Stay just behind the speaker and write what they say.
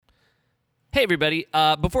Hey, everybody.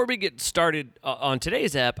 Before we get started on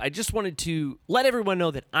today's app, I just wanted to let everyone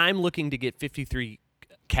know that I'm looking to get 53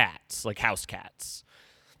 cats, like house cats.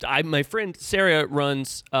 My friend Sarah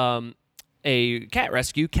runs a cat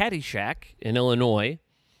rescue, Catty Shack, in Illinois,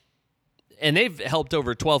 and they've helped over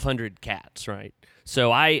 1,200 cats, right?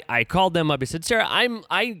 So I called them up. I said, Sarah,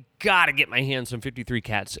 I got to get my hands on 53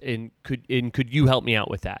 cats, and could you help me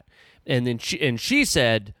out with that? And then she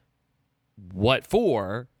said, what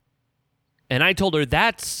for? And I told her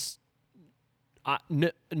that's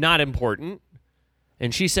not important.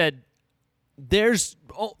 And she said, there's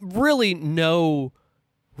really no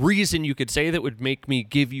reason you could say that would make me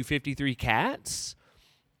give you 53 cats.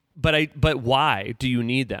 But why do you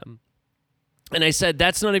need them? And I said,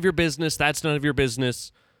 that's none of your business. That's none of your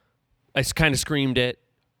business. I kind of screamed it.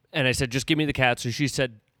 And I said, just give me the cats. So she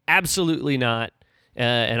said, absolutely not.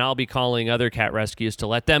 And I'll be calling other cat rescues to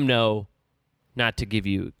let them know not to give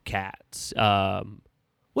you cats,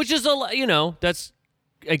 which is that's,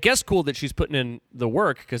 I guess, cool that she's putting in the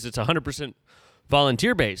work because it's 100%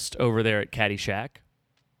 volunteer based over there at Catty Shack.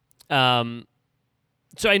 So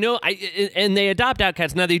I know and they adopt out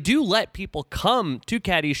cats. Now they do let people come to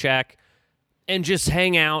Catty Shack and just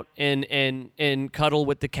hang out and cuddle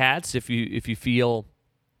with the cats if you feel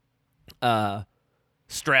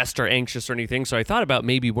stressed or anxious or anything. So I thought about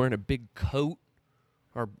maybe wearing a big coat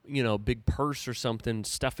or big purse or something,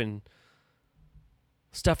 stuffing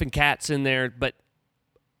cats in there, but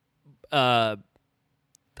I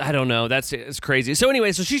don't know. It's crazy. So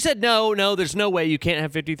anyway, so she said no, there's no way you can't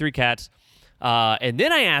have 53 cats. And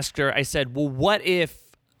then I asked her. I said, well, what if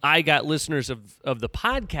I got listeners of the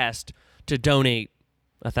podcast to donate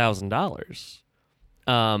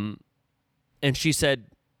 $1,000? And she said,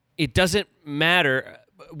 it doesn't matter.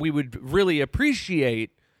 We would really appreciate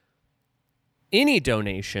any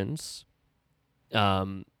donations.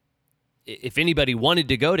 If anybody wanted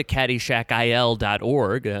to go to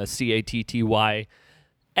cattyshackil.org,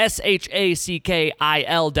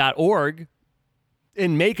 CATTYSHACKIL.org,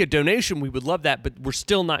 and make a donation, we would love that, but we're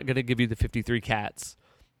still not going to give you the 53 cats.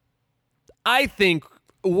 I think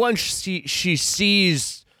once she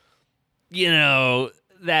sees, that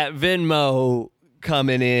Venmo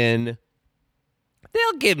coming in,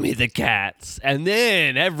 they'll give me the cats, and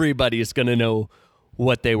then everybody is going to know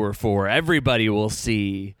what they were for. Everybody will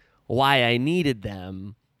see why I needed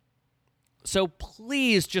them. So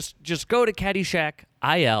please just go to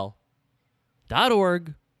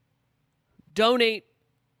cattyshackil.org. Donate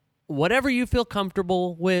whatever you feel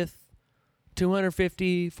comfortable with,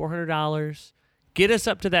 $250, $400. Get us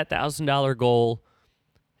up to that $1,000 goal,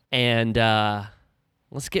 and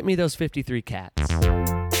let's get me those 53 cats.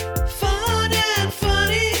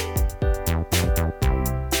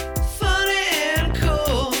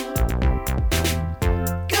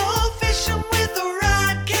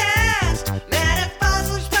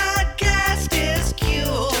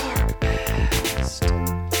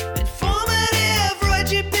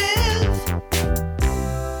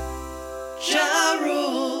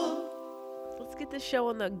 Show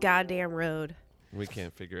on the goddamn road. We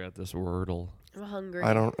can't figure out this Wordle. I'm hungry.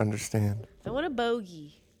 I don't understand. I want a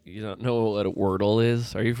bogey. You don't know what a Wordle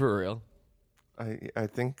is? Are you for real? I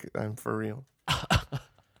think I'm for real.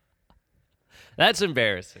 That's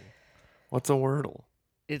embarrassing. What's a Wordle?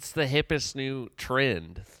 It's the hippest new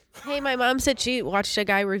trend. Hey, my mom said she watched a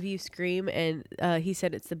guy review Scream, and he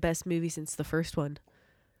said it's the best movie since the first one.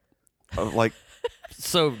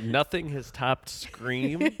 So nothing has topped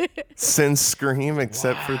Scream? Since Scream,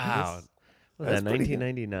 except for this? Was that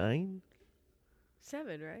 1999?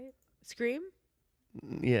 7, right? Scream?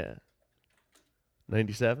 Yeah.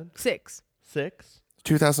 97? 6.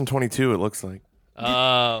 2022, it looks like.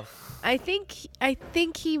 Oh. I think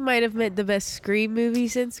he might have meant the best Scream movie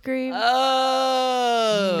since Scream.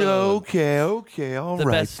 Oh. Okay, all the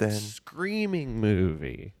right best then. screaming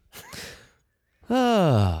movie.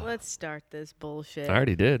 Oh. Let's start this bullshit. I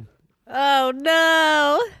already did. Oh,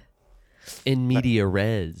 no. In media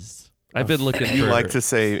res. I've been looking for You like to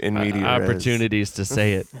say in media res. opportunities to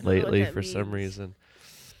say it lately that for some means. reason.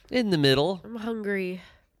 In the middle. I'm hungry.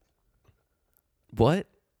 What?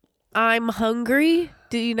 I'm hungry.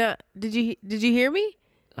 Did you hear me?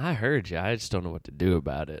 I heard you. I just don't know what to do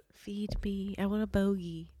about it. Feed me. I want a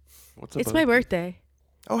bogey. It's my birthday.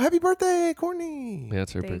 Oh, happy birthday, Courtney. Yeah,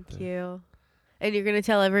 it's her Thank birthday. you. And you're gonna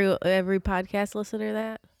tell every podcast listener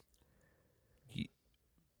that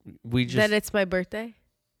that it's my birthday?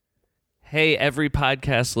 Hey, every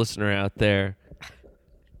podcast listener out there,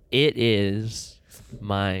 it is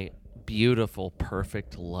my beautiful,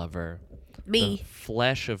 perfect lover. Me. The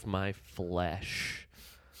flesh of my flesh.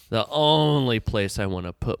 The only place I want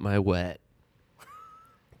to put my wet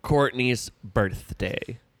Courtney's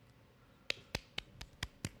birthday.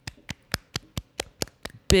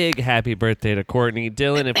 Big happy birthday to Courtney.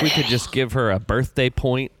 Dylan, if we could just give her a birthday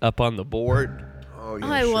point up on the board. Oh, Oh,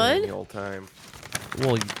 I won? The old time.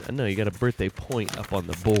 Well, I know you got a birthday point up on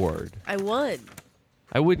the board. I won.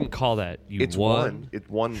 I wouldn't call that you It's won. one. It's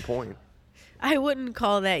 1 point. I wouldn't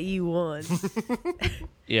call that you won.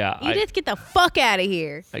 Yeah, Edith, get the fuck out of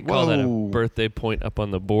here. I call that a Whoa. birthday point up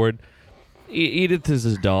on the board. Edith is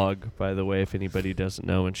his dog, by the way, if anybody doesn't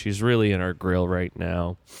know, and she's really in our grill right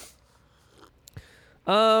now.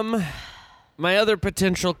 My other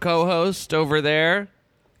potential co-host over there,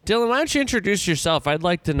 Dylan, why don't you introduce yourself? I'd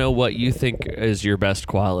like to know what you think is your best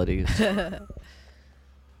qualities.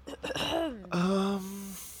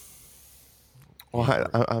 Well,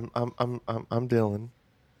 I'm Dylan.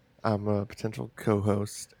 I'm a potential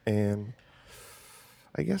co-host, and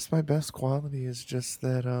I guess my best quality is just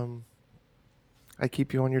that I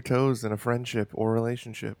keep you on your toes in a friendship or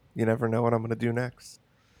relationship. You never know what I'm going to do next.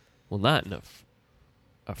 Well, not in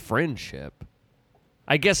a friendship.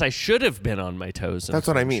 I guess I should have been on my toes. In That's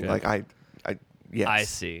what I mean. friendship. Like yes.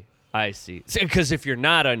 I see. Because if you're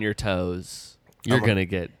not on your toes, you're I'm a- gonna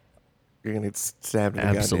get You're going to get stabbed in the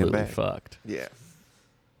absolutely goddamn back. fucked. Yeah.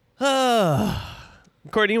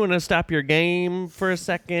 Courtney, you want to stop your game for a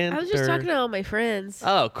second? I was just or- talking to all my friends.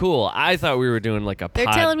 Oh, cool. I thought we were doing like a They're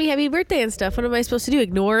pod. telling me happy birthday and stuff. What am I supposed to do?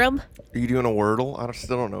 Ignore them? Are you doing a Wordle?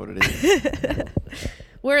 Still don't know what it is.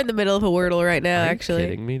 We're in the middle of a Wordle right now, Are you actually.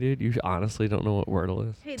 kidding me, dude? You honestly don't know what Wordle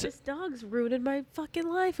is? Hey, this dog's ruining my fucking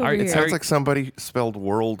life Are- over it's It here. sounds like somebody spelled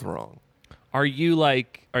world wrong. Are you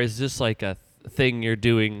like, or is this like a thing you're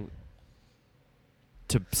doing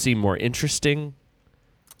to seem more interesting?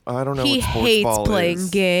 I don't know He what sports hates ball playing is.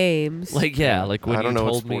 games. Like, yeah, like when I don't you know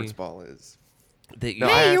what told me sports ball is. that you No,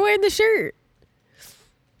 Hey, I- you're wearing the shirt.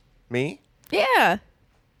 Me? Yeah.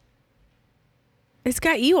 It's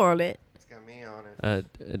got you on it. It's got me on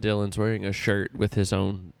it. Dylan's wearing a shirt with his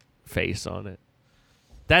own face on it.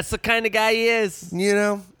 That's the kind of guy he is. You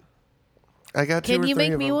know, I got two Can or you three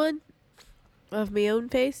make of me them. one? Of me own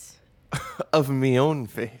face? Of me own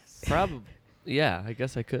face. Probably. Yeah, I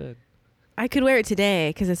guess I could. I could wear it today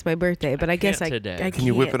because it's my birthday, but I guess can't I today. I Can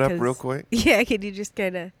you whip can't it up 'cause- real quick? Yeah, can you just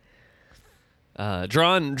kind of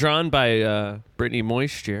Drawn by Brittany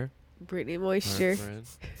Moisture. Brittany our Moisture? friend.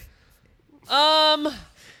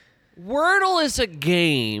 Wordle is a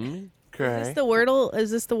game, Is Okay. this the Wordle?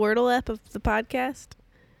 Is this the Wordle app of the podcast?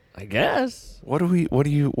 I guess. What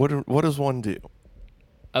does one do?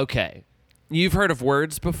 Okay. You've heard of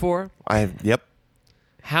words before? Yep.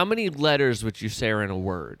 How many letters would you say are in a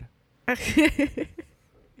word?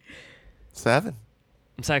 7.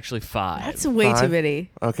 It's actually 5. That's way too 5?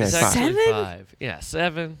 many. Okay. It's 5. actually 7? 5. Yeah,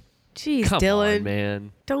 7. Jeez, Come Dylan, on,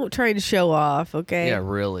 man. don't try and show off, okay? Yeah,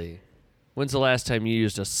 really. When's the last time you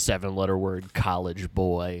used a 7-letter word, college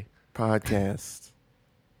boy? Podcast.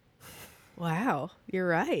 Wow, you're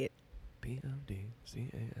right.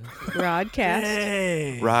 B-O-D-C-A-S. Broadcast.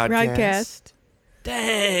 Dang. Broadcast.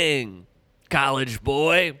 Dang. College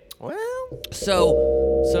boy. Well,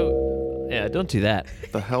 So, yeah, don't do that.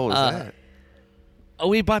 the hell is that? Oh,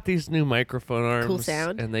 we bought these new microphone arms. Cool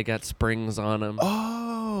sound. And they got springs on them.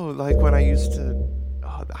 Oh, like when I used to.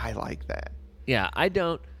 Oh, I like that. Yeah, I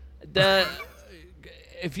don't.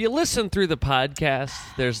 If you listen through the podcast,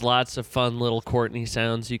 there's lots of fun little Courtney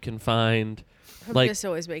sounds you can find. I'm Like just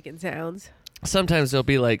always making sounds. sometimes they'll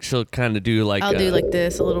be like she'll kind of do like I'll do like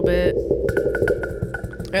this a little bit.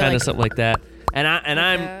 Or kind of like, something like that. And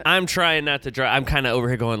I'm that. I'm trying not to drive. I'm kind of over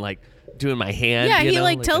here going like doing my hand. yeah, you he know,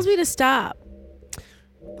 like tells me to stop.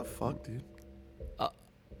 What the fuck, dude?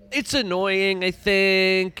 It's annoying, I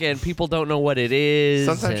think, and people don't know what it is.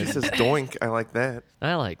 Sometimes she and says doink. I like that.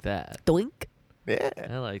 I like that. Doink. Yeah.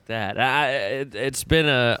 I like that. It's been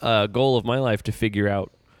a goal of my life to figure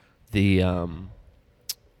out the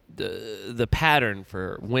pattern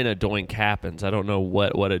for when a doink happens. I don't know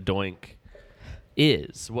what a doink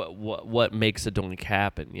is. What makes a doink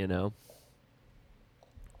happen? You know?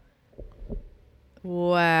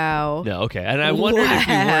 Wow. No. Okay. And I wondered if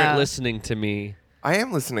you Wow. weren't listening to me. I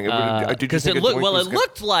am listening. Did you Because think it a looked doink was gonna-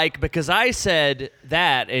 looked like because I said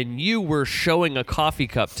that and you were showing a coffee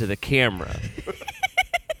cup to the camera,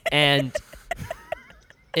 and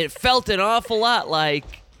it felt an awful lot like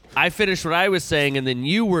I finished what I was saying, and then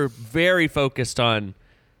you were very focused on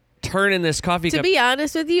turning this coffee To cup. be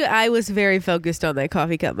honest with you, I was very focused on that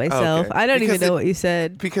coffee cup myself. Okay. I don't Because even know it- what you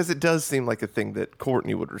said. Because it does seem like a thing that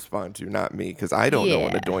Courtney would respond to, not me, because I don't know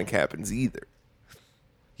when a Yeah. doink happens either.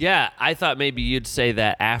 Yeah, I thought maybe you'd say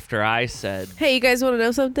that after I said Hey, you guys want to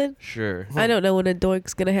know something? sure. I don't know when a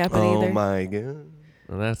doink's gonna happen Oh either. my god.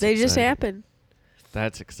 Well, that's They just exciting. happen.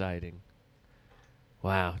 That's exciting.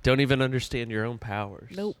 Wow. Don't even understand your own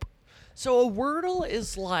powers. Nope. So a Wordle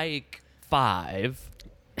is like 5.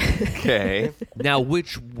 Okay. Now,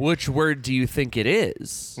 which word do you think it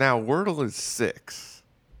is? Now, Wordle is 6.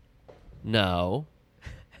 No.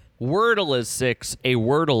 Wordle is 6. A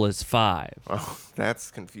Wordle is 5. Oh,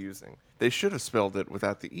 that's confusing. They should have spelled it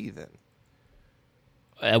without the E then.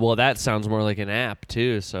 Well, that sounds more like an app,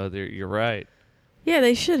 too, so you're right. Yeah,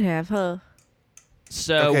 they should have, huh?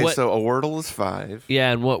 So Okay, what? so a Wordle is 5.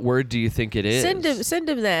 Yeah, and what word do you think it is? Send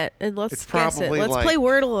him that, and let's It's guess it. probably Let's like- play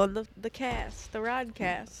Wordle on the cast, the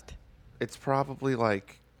Rodcast. It's probably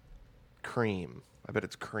like cream. I bet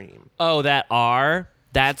it's cream. Oh, that R?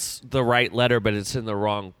 That's the right letter, but it's in the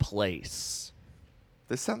wrong place.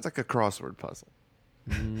 This sounds like a crossword puzzle.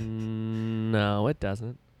 No, it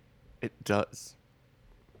doesn't. It does.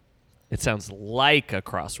 It sounds like a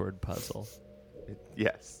crossword puzzle.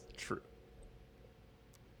 Yes, true.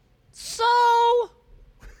 So,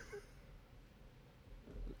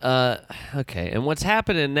 okay. And what's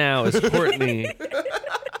happening now is Courtney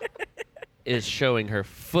is showing her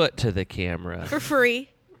foot to the camera For free.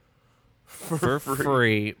 for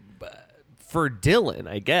free. For Dylan,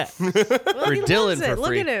 I guess. For He Dylan loves it. for Look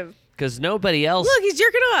free. at him. Because nobody else. Look, he's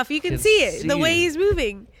jerking off. You can Can see it. The see way it. he's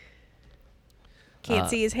moving. Can't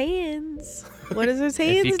see his hands. What is his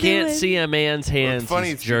hands If you can't doing? see a man's hands, What's funny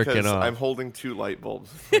he's is jerking because off. I'm holding 2 light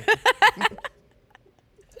bulbs.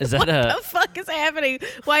 Is that What the fuck is happening?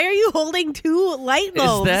 Why are you holding 2 light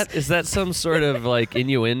bulbs? is that some sort of like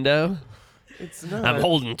innuendo? It's not. I'm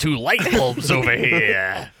holding 2 light bulbs over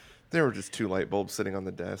here. There were just 2 light bulbs sitting on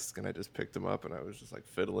the desk, and I just picked them up, and I was just like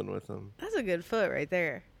fiddling with them. That's a good foot right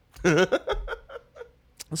there.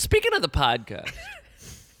 Speaking of the podcast,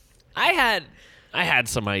 I had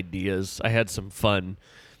some ideas. I had some fun.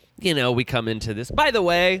 You know, we come into this. By the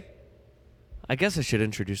way, I guess I should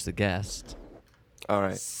introduce the guest. All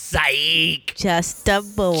right. Psych. Just a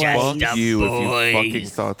boy. Fuck the you if you boys. fucking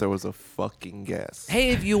thought there was a fucking guess.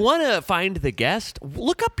 Hey, if you want to find the guest,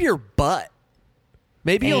 look up your butt.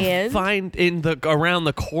 Maybe you'll And? find around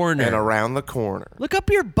the corner. And around the corner. Look up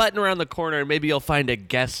your button around the corner, and maybe you'll find a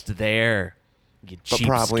guest there. You But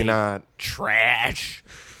probably cheapskate. not. Trash.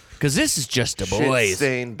 Because this is just the Shit boys.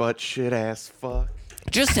 stain butt shit ass fuck.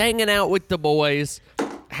 Just hanging out with the boys,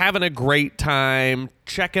 having a great time,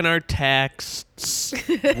 checking our texts,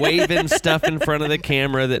 waving stuff in front of the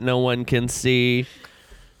camera that no one can see.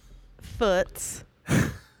 Foots.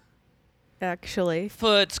 Actually.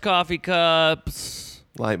 Foots, coffee cups.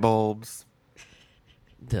 Light bulbs.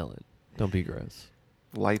 Dylan, don't be gross.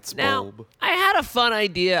 Lights Now, bulb. I had a fun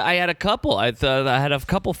idea. I had a couple. I thought I had a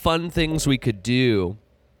couple fun things we could do.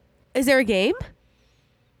 Is there a game?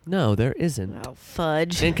 No, there isn't. Oh,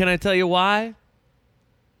 fudge. And can I tell you why?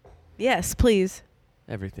 Yes, please.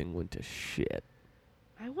 Everything went to shit.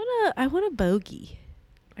 I want a bogey.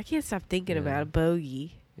 I can't stop thinking Yeah. about a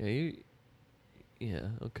bogey. Yeah,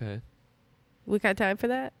 okay. We got time for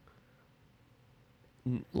that?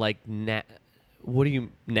 What do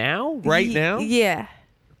you now? Right now? Yeah.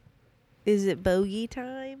 Is it bogey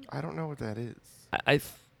time? I don't know what that is.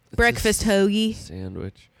 It's Breakfast a hoagie.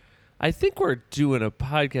 sandwich. I think we're doing a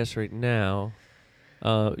podcast right now.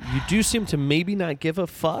 You do seem to maybe not give a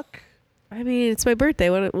fuck. I mean, it's my birthday.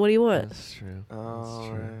 What do you want? That's true. All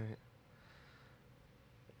true. right.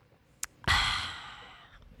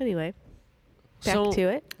 Anyway, back So- to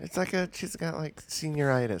it. It's like she's got like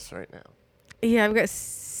senioritis right now. Yeah, I've got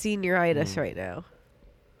senioritis right now.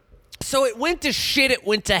 So it went to shit. It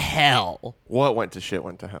went to hell. What went to shit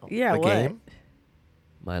went to hell? Yeah, the what? game?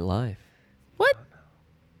 My life. What?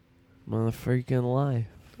 My freaking life.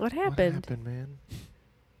 What What happened? happened, man?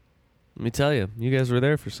 Let me tell you, you guys were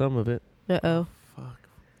there for some of it. Uh-oh. Fuck.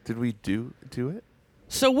 Did we do it?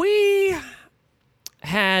 So we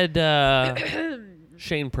had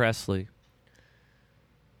Shane Presley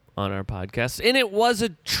on our podcast, and it was a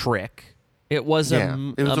trick. It was Yeah.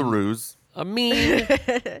 It was a ruse. a mean,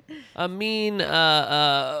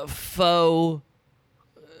 faux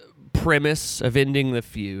premise of ending the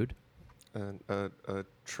feud. A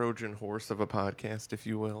Trojan horse of a podcast, if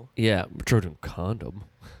you will. Yeah, Trojan condom.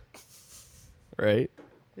 Right?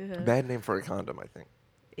 Bad name for a condom, I think.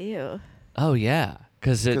 Ew. Oh yeah,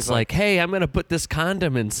 because it's 'Cause, like, hey, I'm gonna put this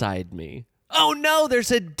condom inside me. Oh no,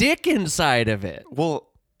 there's a dick inside of it. Well,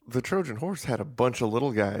 the Trojan horse had a bunch of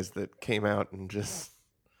little guys that came out and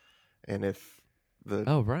if the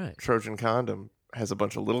Oh right. Trojan condom has a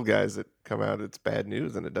bunch of little guys that come out, it's bad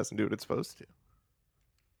news and it doesn't do what it's supposed to.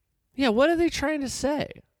 Yeah, what are they trying to say?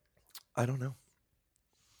 I don't know.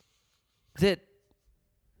 That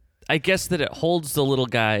I guess that it holds the little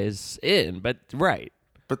guys in, but right.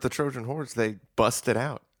 But the Trojan horse, they bust it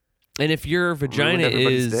out. And if your vagina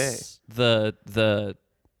everybody's is the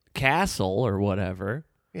castle or whatever.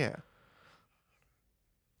 Yeah.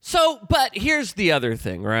 So, but here's the other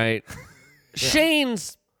thing, right?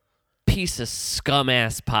 Shane's piece of scum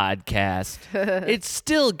ass podcast, it's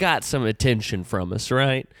still got some attention from us,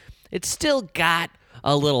 right? It's still got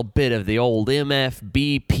a little bit of the old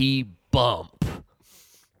MFBP bump.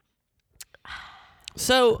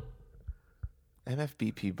 So,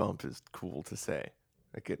 MFBP bump is cool to say.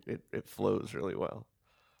 Like it flows really well.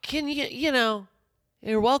 can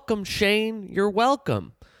you're welcome, Shane. You're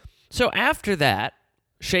welcome. So after that,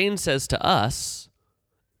 Shane says to us,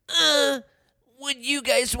 would you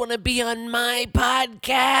guys want to be on my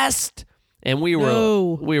podcast? And we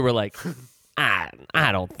were like, I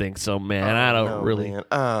don't think so, man. I don't really. Man.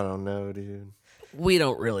 I don't know, dude. We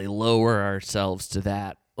don't really lower ourselves to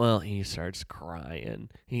that. Well, he starts crying.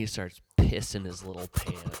 He starts pissing his little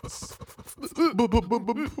pants.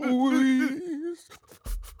 Please.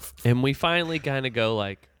 And we finally kind of go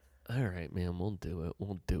like, all right, man, we'll do it.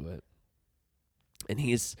 We'll do it. And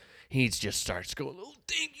he just starts going, oh,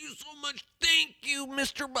 thank you so much. Thank you,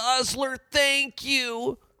 Mr. Bosler. Thank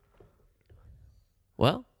you.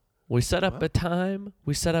 Well, we set up a time.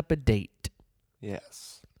 We set up a date.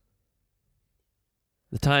 Yes.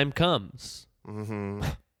 The time comes. Mm-hmm.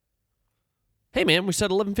 Hey, man, we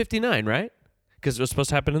said 11:59, right? Because it was supposed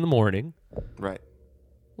to happen in the morning. Right.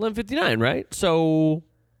 11:59, right? So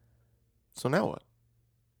now what?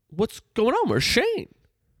 what's going on? Where's Shane?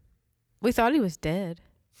 We thought he was dead.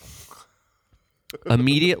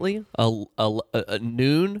 Immediately, a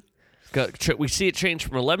noon, we see it change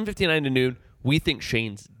from 11:59 to noon. We think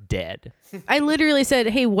Shane's dead. I literally said,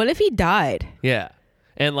 hey, what if he died? Yeah.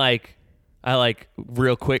 And I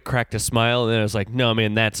real quick cracked a smile, and then I was like, no,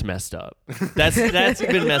 man, that's messed up. That's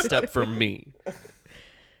been messed up for me.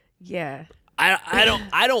 Yeah.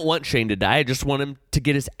 I don't want Shane to die. I just want him to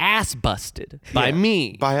get his ass busted by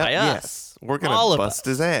me, by us. Yes. We're All gonna of bust us.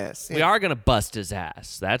 his ass. We are gonna bust his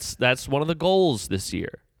ass. That's one of the goals this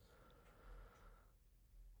year.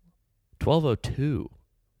 12:02.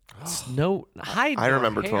 No, hide. I your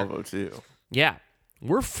remember hair. 12:02. Yeah,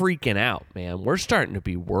 we're freaking out, man. We're starting to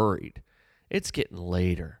be worried. It's getting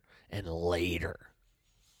later and later.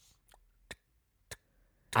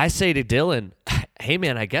 I say to Dylan, "Hey,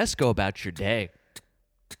 man, I guess go about your day.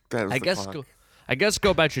 That was I the guess clock. go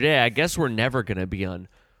about your day. I guess we're never gonna be on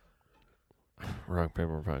rock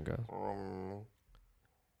paper podcast.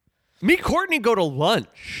 Me, Courtney, go to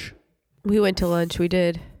lunch. We went to lunch. We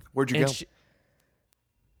did. Where'd you And go?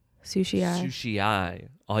 Sushi eye. Sushi eye.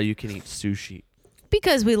 All you can eat sushi.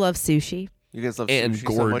 Because we love sushi. You guys love and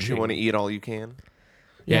sushi so much you gorging. want to eat all you can?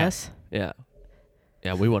 Yeah. Yes. Yeah.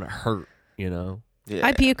 Yeah, we want to hurt, Yeah.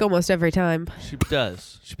 I puke almost every time. She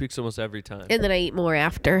does. She pukes almost every time. And then I eat more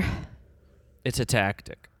after. It's a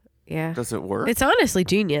tactic. Yeah. Does it work? It's honestly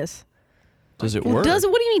genius. Does it work? What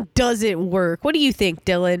do you mean, does it work? What do you think,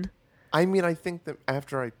 Dylan? I mean, I think that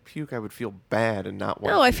after I puke, I would feel bad and not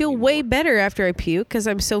want No, to I eat feel anymore. way better after I puke because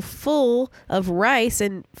I'm so full of rice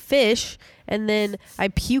and fish. And then I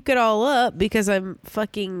puke it all up because I'm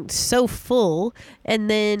fucking so full. And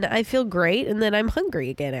then I feel great. And then I'm hungry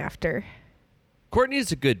again after.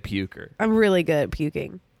 Courtney's a good puker. I'm really good at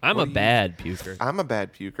puking. I'm a bad puker. I'm a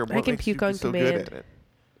bad puker. What can makes puke you on so command. good at it?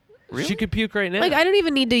 Really? She could puke right now. Like, I don't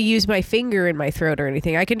even need to use my finger in my throat or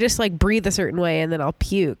anything. I can just, like, breathe a certain way and then I'll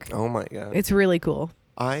puke. Oh my god! It's really cool.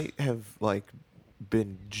 I have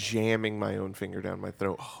been jamming my own finger down my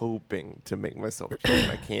throat, hoping to make myself puke,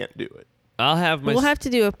 and I can't do it. I'll have my. We'll have to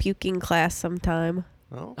do a puking class sometime.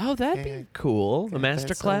 Oh, that'd be cool. A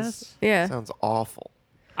master class. Yeah. Sounds awful.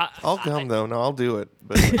 I- I'll come though. No, I'll do it.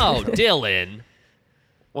 But Oh, Dylan,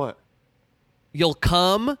 what? you'll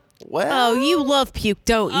come. Well, Oh, you love puke,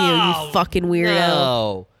 don't you? Oh, You fucking weirdo.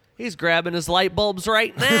 No, he's grabbing his light bulbs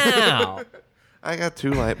right now. I got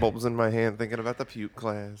 2 light bulbs in my hand, thinking about the puke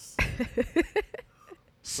class.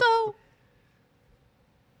 So,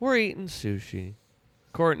 we're eating sushi.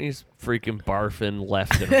 Courtney's freaking barfing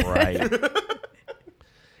left and right.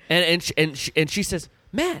 and she says,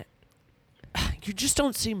 Matt, you just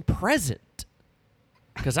don't seem present.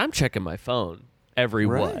 Because I'm checking my phone every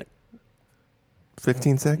Right.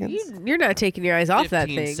 15 seconds. You're not taking your eyes off that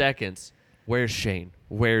 15 thing. seconds. Where's Shane?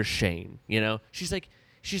 Where's Shane? You know? She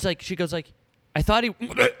goes like, I thought he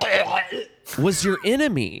was your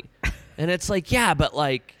enemy. And it's like, yeah, but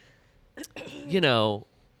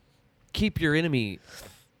keep your enemy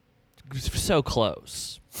so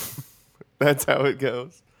close. That's how it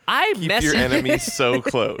goes. I Keep your enemies so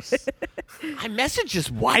close. I messaged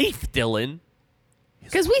his wife, Dylan.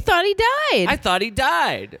 Because we thought he died. I thought he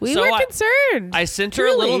died. we So were I- concerned. I sent her a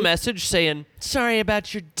little Truly. message saying, "Sorry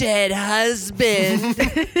about your dead husband."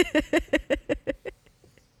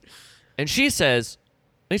 And she says,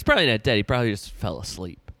 "He's probably not dead. He probably just fell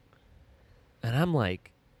asleep." And I'm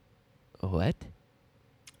like, "What?"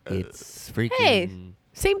 It's freaking. Hey,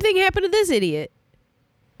 same thing happened to this idiot.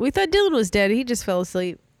 We thought Dylan was dead. He just fell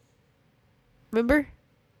asleep. Remember?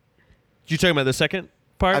 You talking about the second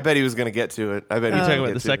part? I bet he was going to get to it. I bet You he was talking gonna about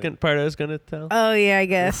get the to second part I was going to tell? Oh, yeah, I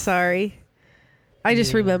guess. Sorry. I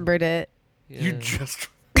just remembered it. it. You just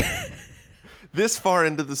this far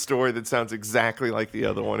into the story that sounds exactly like the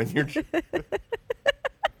other one, and you're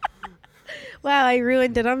Wow, I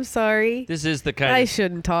ruined it. I'm sorry. This is the kind I of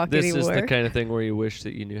shouldn't talk this anymore. is the kind of thing where you wish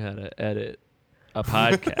that you knew how to edit a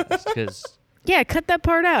podcast because Yeah, cut that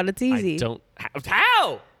part out. It's I easy. don't.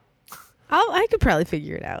 How? I could probably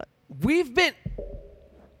figure it out. We've been.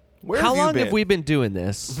 Where How have you long been? have we been doing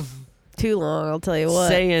this? Too long, I'll tell you what.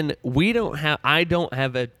 Saying I don't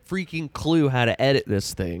have a freaking clue how to edit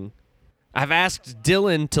this thing. I've asked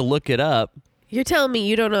Dylan to look it up. You're telling me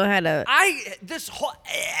you don't know how to.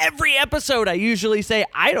 Every episode I usually say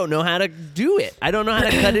I don't know how to do it. I don't know how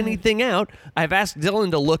to cut anything out. I've asked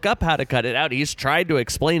Dylan to look up how to cut it out. He's tried to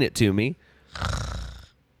explain it to me.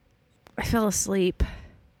 I fell asleep.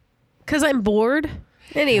 Because I'm bored.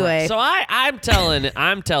 Anyway. So I'm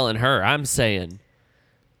telling her, I'm saying,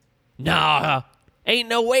 nah, ain't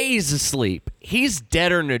no way he's asleep. He's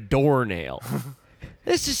deader than a doornail.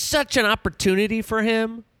 This is such an opportunity for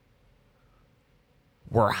him.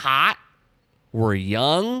 We're hot. We're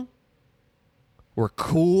young. We're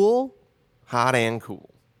cool. Hot and cool.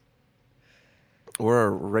 We're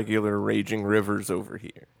regular raging rivers over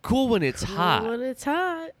here. Cool when it's hot. When it's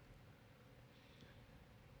hot.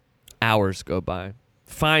 Hours go by.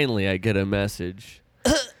 Finally, I get a message.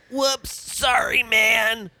 Whoops, sorry,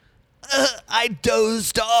 man. I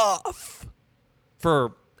dozed off.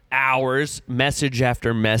 For hours, message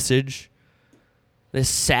after message. This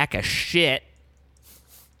sack of shit.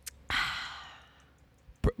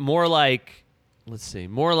 More like, let's see,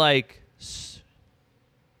 more like,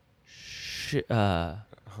 Huh?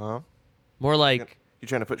 more like You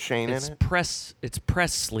trying to put Shane in it's it? it's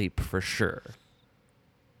press sleep for sure.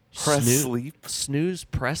 Press sleep? Snooze,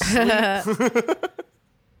 press sleep.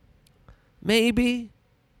 Maybe.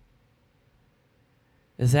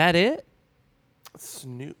 Is that it?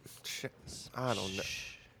 Snoop. I don't know.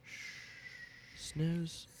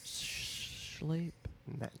 Snooze, sleep,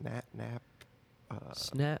 Nap.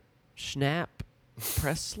 snap,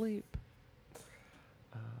 press sleep.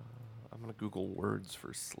 I'm going to Google words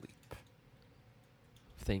for sleep.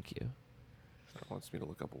 Thank you. It wants me to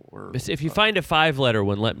look up a word. If you find a 5-letter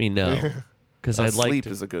one, let me know. Because I'd like sleep to.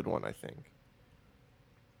 is a good one, I think.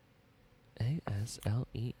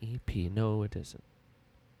 ASLEEP. No, it isn't.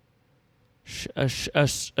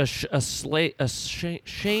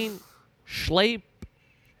 Shane Schlape.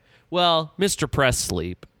 Well, Mr. Press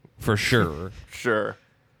Sleep for sure. Sure.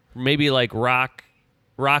 Maybe like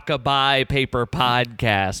Rockabye Paper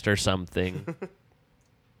Podcast or something.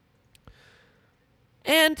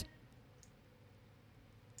 And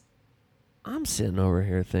I'm sitting over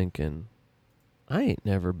here thinking, I ain't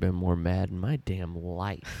never been more mad in my damn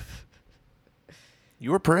life.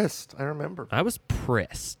 You were pressed. I remember. I was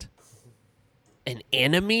pressed. An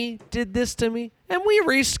enemy did this to me, and we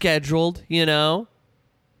rescheduled, you know.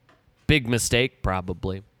 Big mistake,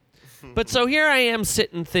 probably. But so here I am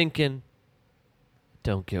sitting thinking,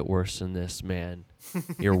 don't get worse than this, man.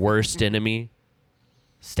 Your worst enemy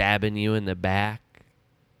stabbing you in the back.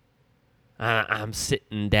 I'm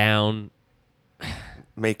sitting down,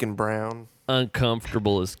 Macon Brown.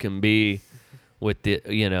 uncomfortable as can be with the,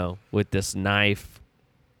 with this knife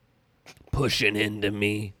pushing into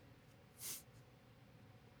me.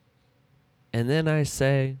 And then I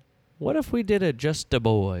say, what if we did it just to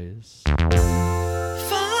boys? Fun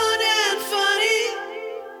and funny.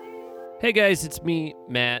 Hey guys, it's me,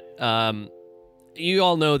 Matt. You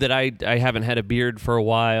all know that I haven't had a beard for a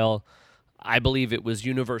while. I believe it was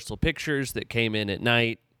Universal Pictures that came in at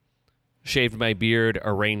night, shaved my beard,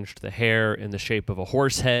 arranged the hair in the shape of a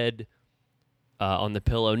horse head on the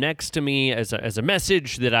pillow next to me as a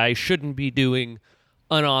message that I shouldn't be doing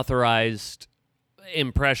unauthorized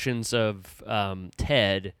impressions of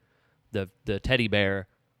Ted, the teddy bear,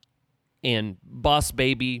 and Boss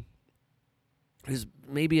Baby is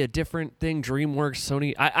maybe a different thing. DreamWorks,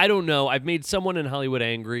 Sony, I don't know. I've made someone in Hollywood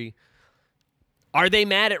angry. Are they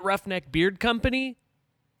mad at Roughneck Beard Company?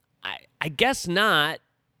 I guess not.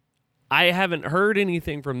 I haven't heard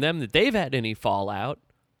anything from them that they've had any fallout.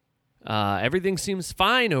 Everything seems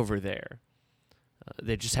fine over there.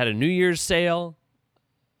 They just had a New Year's sale.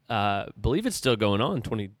 Believe it's still going on.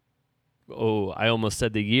 I almost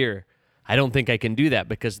said the year. I don't think I can do that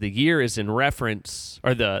because the year is in reference,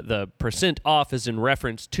 or the percent off is in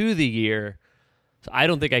reference to the year. So I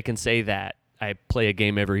don't think I can say that. I play a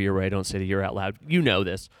game every year where I don't say the year out loud. You know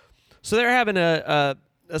this. So they're having a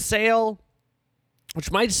sale,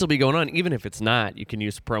 which might still be going on. Even if it's not, you can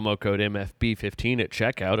use promo code MFB15 at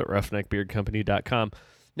checkout at roughneckbeardcompany.com.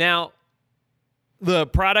 Now, the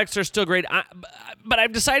products are still great, but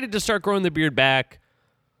I've decided to start growing the beard back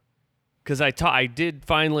because I did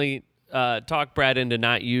finally talk Brad into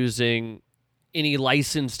not using any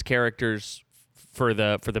licensed characters for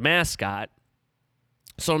the mascot.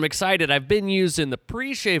 So I'm excited. I've been using the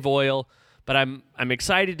pre-shave oil, but I'm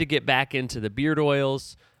excited to get back into the beard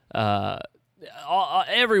oils.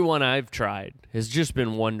 Everyone I've tried has just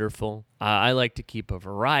been wonderful. I like to keep a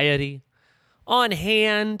variety on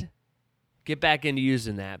hand. Get back into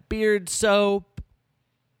using that beard soap.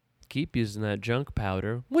 Keep using that junk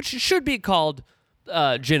powder, which should be called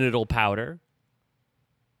genital powder,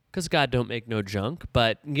 because God don't make no junk.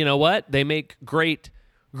 But you know what? They make great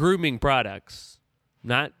grooming products.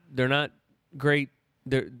 They're not great.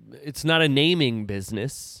 It's not a naming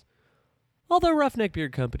business. Although Roughneck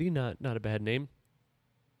Beard Company, not a bad name.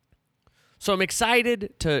 So I'm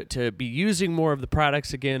excited to be using more of the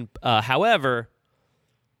products again. However,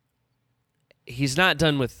 he's not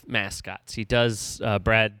done with mascots. He does,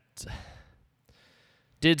 Brad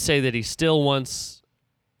did say that he still wants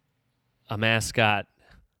a mascot,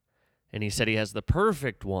 and he said he has the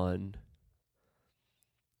perfect one.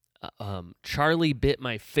 Charlie bit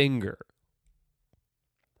my finger.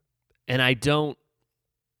 And I don't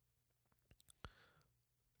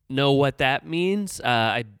know what that means.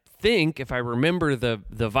 I think, if I remember the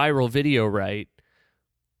viral video right,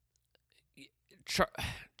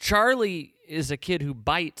 Charlie is a kid who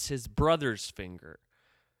bites his brother's finger.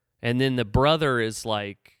 And then the brother is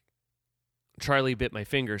like, Charlie bit my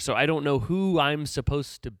finger. So I don't know who I'm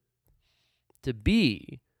supposed to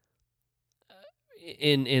be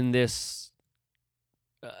in this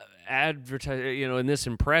in this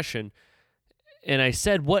impression. And I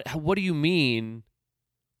said, what do you mean?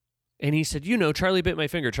 And he said, Charlie bit my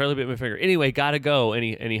finger. Charlie bit my finger. Anyway, gotta go. And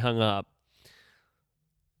he hung up.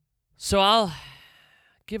 So I'll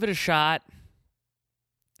give it a shot.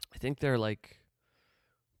 I think they're like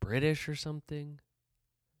British or something.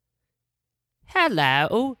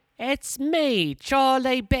 Hello, it's me,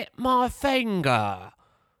 Charlie bit my finger.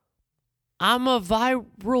 I'm a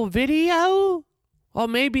viral video? Or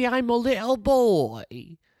maybe I'm a little boy.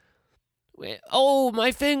 Oh,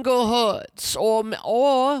 my finger hurts.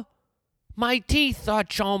 Or my teeth are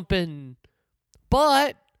chomping.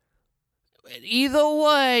 But either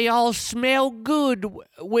way, I'll smell good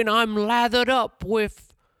when I'm lathered up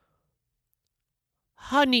with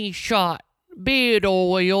Honey Shot beard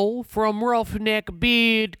oil from Roughneck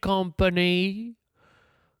Beard Company.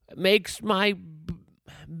 It makes my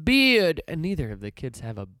beard, and neither of the kids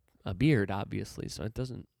have a beard, obviously, so it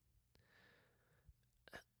doesn't.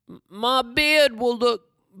 My beard will look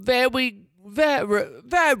very, very,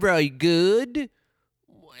 very good,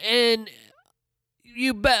 and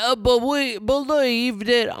you better believe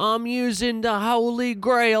that I'm using the Holy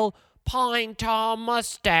Grail Pine Tar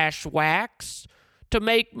mustache wax to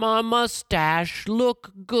make my mustache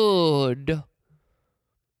look good.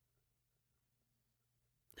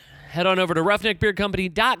 Head on over to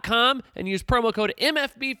roughneckbeardcompany.com and use promo code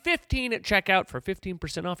MFB15 at checkout for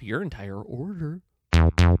 15% off your entire order.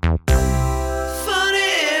 Funny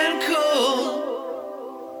and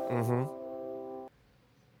cool. Mm-hmm.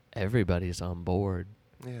 Everybody's on board.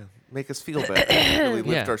 Yeah, make us feel better. Really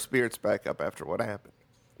lift our spirits back up after what happened.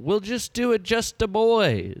 We'll just do it just the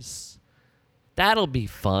boys. That'll be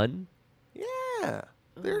fun. Yeah,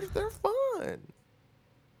 they're fun.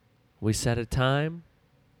 We set a time.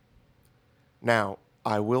 Now,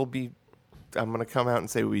 I'm going to come out and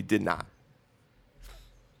say we did not.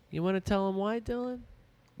 You want to tell them why, Dylan?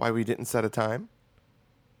 Why we didn't set a time?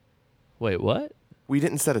 Wait, what? We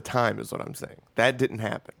didn't set a time is what I'm saying. That didn't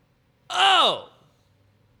happen. Oh!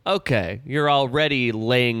 Okay, you're already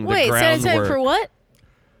laying the Wait, groundwork. set a time for what?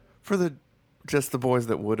 For just the boys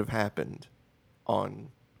that would have happened on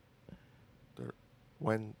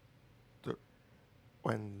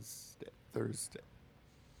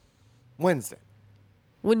Wednesday.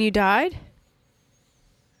 When you died?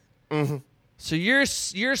 Mm-hmm. So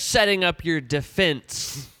you're setting up your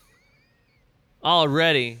defense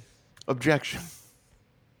already. Objection.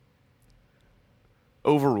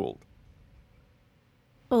 Overruled.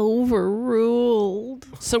 Overruled.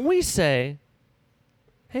 So we say,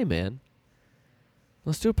 hey, man,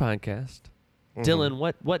 let's do a podcast. Dylan,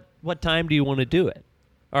 what time do you want to do it?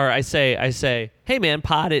 Or I say, hey, man,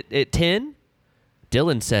 pod at 10?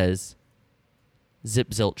 Dylan says,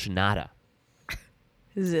 zip zilch nada.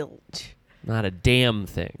 Zilch. Not a damn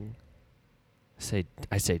thing.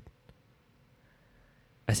 I say,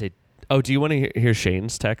 oh, do you want to hear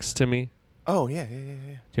Shane's text to me? Oh, yeah. Do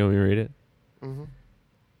you want me to read it? Mm-hmm.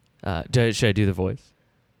 Should I do the voice?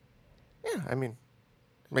 Yeah, I mean,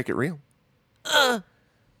 make it real.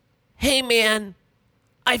 Hey, man,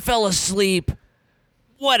 I fell asleep.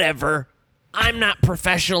 Whatever. I'm not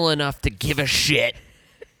professional enough to give a shit.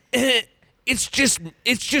 It's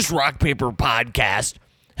just Rock Paper Podcast.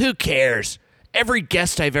 Who cares? Every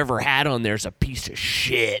guest I've ever had on there's a piece of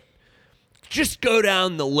shit. Just go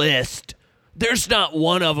down the list. There's not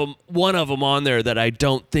one of them on there that I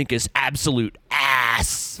don't think is absolute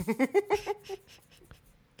ass.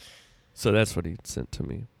 So that's what he sent to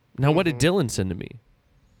me. Now, what did Dylan send to me?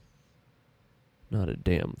 Not a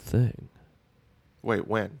damn thing. Wait,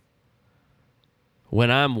 when?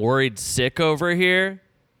 When I'm worried sick over here,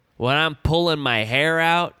 when I'm pulling my hair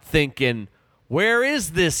out thinking, where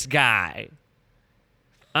is this guy?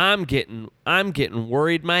 I'm getting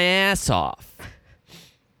worried my ass off.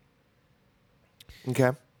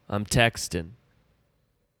 Okay. I'm texting.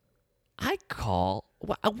 I call.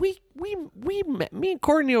 Me and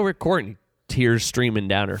Courtney over at Courtney, tears streaming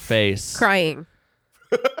down her face. Crying.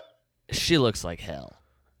 She looks like hell.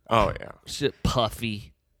 Oh, yeah. She's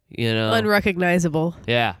puffy, you know. Unrecognizable.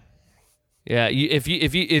 Yeah.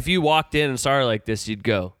 If you walked in and saw her like this, you'd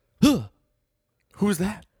go, huh. Who's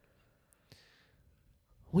that?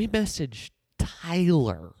 We messaged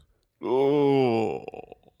Tyler. Oh.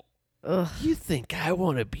 Ugh. You think I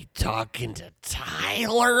want to be talking to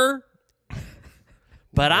Tyler?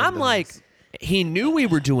 But I'm like, he knew we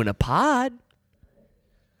were doing a pod.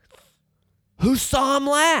 Who saw him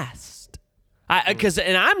last?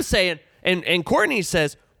 And I'm saying, and Courtney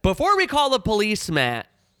says, before we call the police, Matt,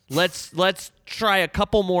 let's try a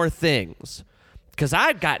couple more things. Because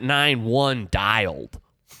I've got 911 dialed,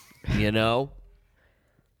 you know?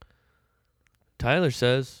 Tyler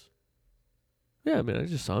says, yeah, I mean, I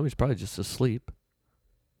just saw him. He's probably just asleep.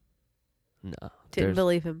 No. Didn't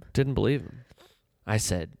believe him. Didn't believe him. I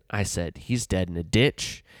said, he's dead in a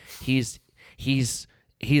ditch. He's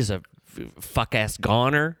a fuck-ass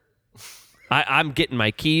goner. I'm getting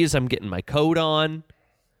my keys. I'm getting my coat on.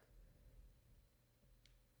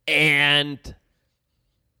 And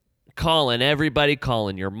calling everybody,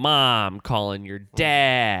 calling your mom, calling your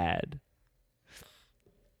dad.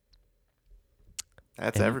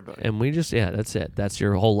 That's everybody. And we just, that's it. That's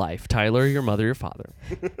your whole life. Tyler, your mother, your father.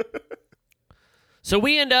 So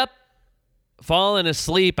we end up falling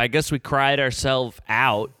asleep. I guess we cried ourselves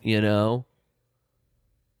out, you know.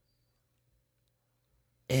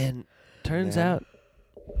 And turns out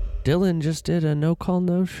Dylan just did a no call,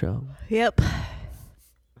 no show. Yep.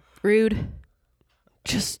 Rude.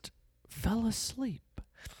 Just fell asleep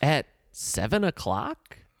at 7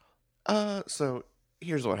 o'clock. So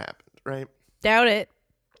here's what happened, right? Doubt it.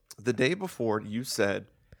 The day before, you said,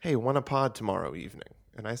 hey, want a pod tomorrow evening?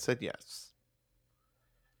 And I said yes.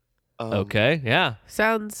 Okay, yeah.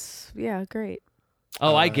 Sounds, great.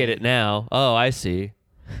 Oh, I get it now. Oh, I see.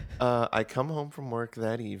 I come home from work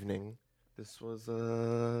that evening. This was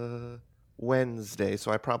Wednesday,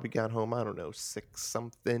 so I probably got home, I don't know, 6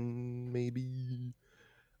 something maybe.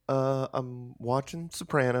 I'm watching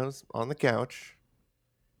Sopranos on the couch.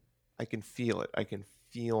 I can feel it. I can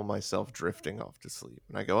feel myself drifting off to sleep.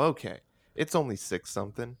 And I go, okay, it's only 6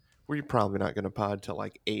 something. We're probably not going to pod till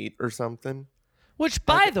like 8 or something. Which,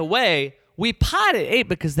 by the way, we pod at 8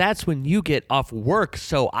 because that's when you get off work,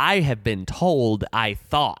 so I have been told, I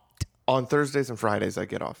thought. On Thursdays and Fridays, I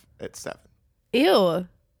get off at 7. Ew.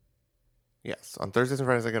 Yes, on Thursdays and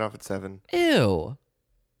Fridays, I get off at 7. Ew.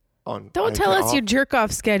 Don't tell us your jerk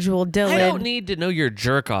off schedule, Dylan. I don't need to know your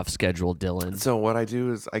jerk off schedule, Dylan. So what I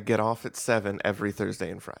do is I get off at 7 every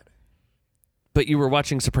Thursday and Friday. But you were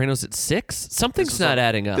watching Sopranos at 6? Something's not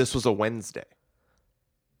adding up. This was a Wednesday.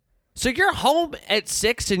 So you're home at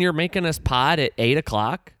 6 and you're making us pod at 8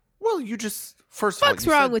 o'clock? Well, you just first of all, What's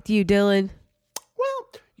wrong with you, Dylan?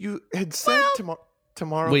 Well, you had said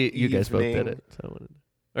tomorrow. You guys both did it. So I wanted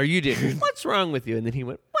or you did. What's wrong with you? And then he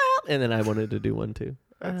went, well, and then I wanted to do one too.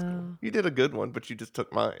 That's cool. You did a good one, but you just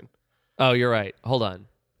took mine. Oh, you're right. Hold on.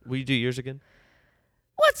 Will you do yours again?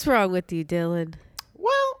 What's wrong with you, Dylan?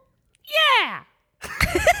 Well, yeah.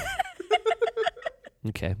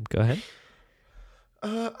 Okay, go ahead.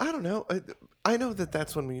 I don't know. I know that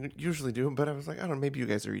that's when we usually do it, but I was like, I don't know, maybe you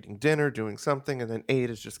guys are eating dinner, doing something, and then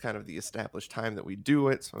 8 is just kind of the established time that we do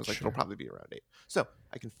it. So I was like, it'll probably be around 8. So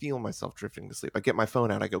I can feel myself drifting to sleep. I get my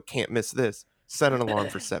phone out. I go, can't miss this. Set an alarm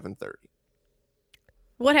for 7:30.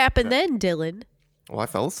 What happened then, Dylan? Well, I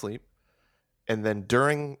fell asleep. And then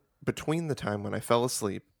between the time when I fell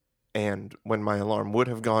asleep and when my alarm would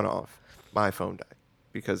have gone off, my phone died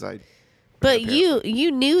because But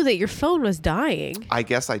you knew that your phone was dying. I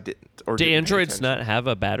guess I didn't. Or Do didn't pay Androids attention. not have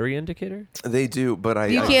a battery indicator? They do, but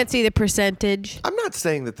You can't see the percentage. I'm not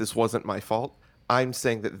saying that this wasn't my fault. I'm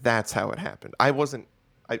saying that that's how it happened. I wasn't.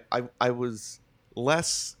 I was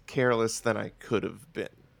less careless than I could have been.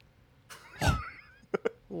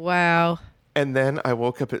 Wow. And then I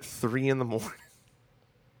woke up at 3 a.m.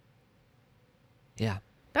 Yeah.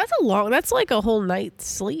 That's like a whole night's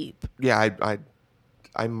sleep. Yeah,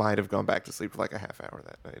 I might have gone back to sleep for like a half hour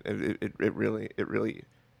that night. It really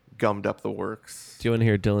gummed up the works. Do you want to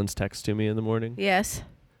hear Dylan's text to me in the morning? Yes.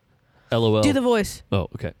 LOL. Do the voice. Oh,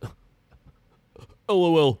 okay.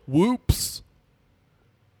 LOL. Whoops.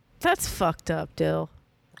 That's fucked up, Dill.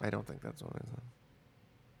 I don't think that's what I said.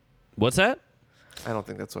 What's that? I don't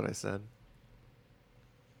think that's what I said.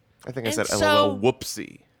 I think I And said so- LOL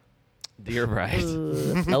whoopsie. You're right.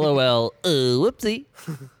 LOL. Whoopsie.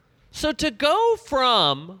 So to go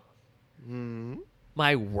from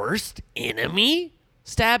my worst enemy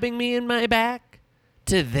stabbing me in my back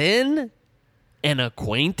to then an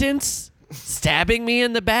acquaintance stabbing me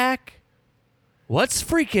in the back, what's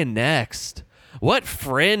freaking next? What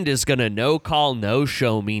friend is going to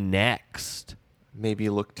no-show me next? Maybe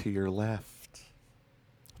look to your left.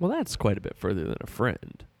 Well, that's quite a bit further than a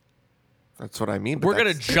friend. That's what I mean. but We're going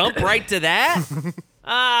to that's- jump right to that?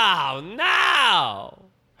 Oh, no.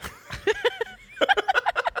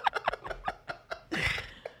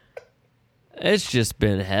 It's just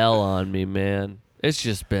been hell on me, man. It's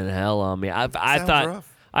just been hell on me. I Sounds thought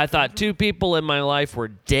rough. I thought 2 people in my life were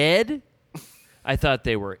dead. I thought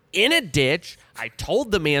they were in a ditch. I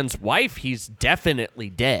told the man's wife he's definitely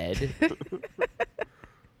dead.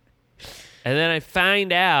 And then I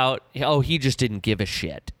find out, he just didn't give a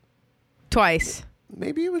shit. Twice.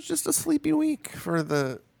 Maybe it was just a sleepy week for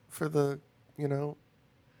the It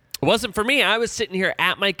wasn't for me. I was sitting here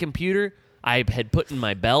at my computer. I had put in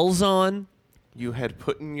my bells on. you had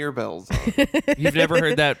put in your bells on. You've never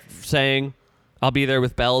heard that saying, I'll be there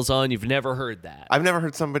with bells on? You've never heard that. I've never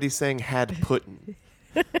heard somebody saying had putin.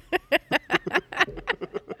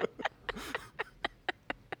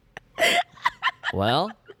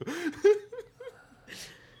 Well,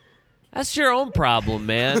 that's your own problem,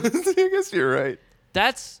 man. I guess you're right.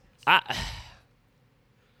 I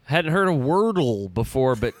hadn't heard of Wordle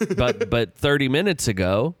before, but 30 minutes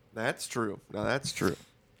ago. That's true. No, that's true.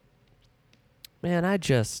 Man, I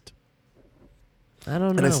don't know.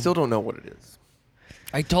 And I still don't know what it is.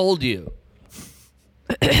 I told you.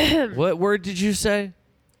 What word did you say?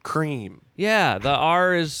 Cream. Yeah, the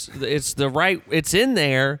R it's in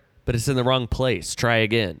there, but it's in the wrong place. Try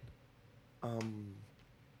again.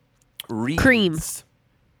 Reeds. Cream.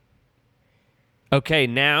 Okay,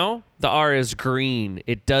 now the R is green.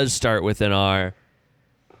 It does start with an R.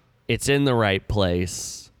 It's in the right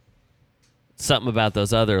place. Something about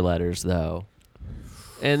those other letters, though.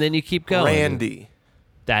 And then you keep going. Randy.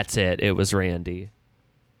 That's it. It was Randy.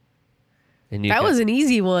 And That was an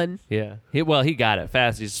easy one. Yeah. He got it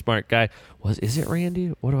fast. He's a smart guy. Is it Randy?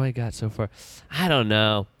 What do I got so far? I don't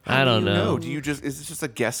know. How I don't do you know. is this just a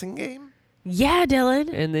guessing game? Yeah,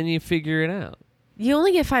 Dylan. And then you figure it out. You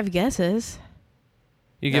only get 5 guesses.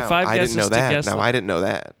 You get No, 5 I guesses didn't know to that. guess. No, I didn't know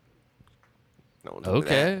that. No one told me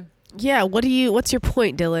that. Okay. Yeah, what's your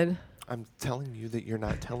point, Dylan? I'm telling you that you're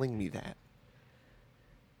not telling me that.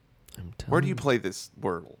 I'm Where do telling you play this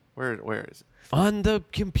Wordle? Where is it? On the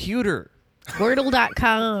computer.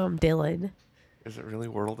 Wordle.com, Dylan. Is it really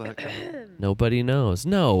Wordle.com? Nobody knows.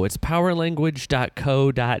 No, it's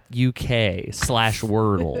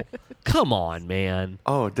powerlanguage.co.uk/Wordle. Come on, man.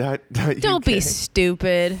 Oh, Don't be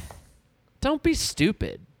stupid. Don't be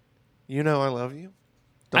stupid. You know I love you.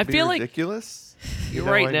 Don't I be feel like ridiculous. You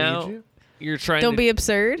know right I now, need you. you're trying Don't to be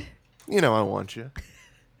absurd. You know I want you. I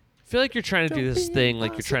feel like you're trying to do Don't this be thing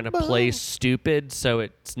like you're trying to play impossible. stupid so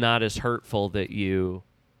it's not as hurtful that you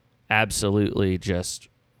absolutely just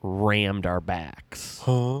rammed our backs.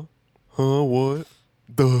 Huh? What?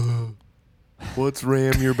 Duh. What's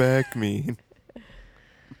ram your back mean?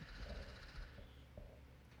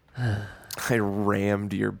 I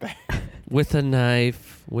rammed your back. With a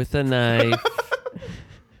knife.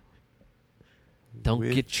 Don't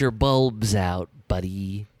With- get your bulbs out,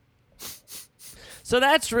 buddy. So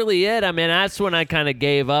that's really it. I mean, that's when I kind of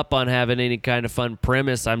gave up on having any kind of fun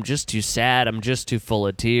premise. I'm just too sad. I'm just too full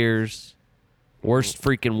of tears. Worst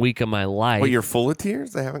freaking week of my life. Well, you're full of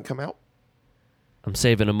tears? They haven't come out? I'm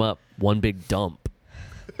saving them up. One big dump.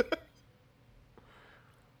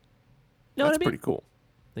 Know That's what I mean? pretty cool.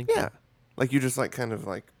 Thank you. Yeah. Like you just like kind of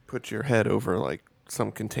like put your head over like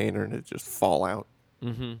some container and it just fall out.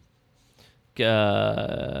 Mm-hmm.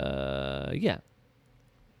 Yeah.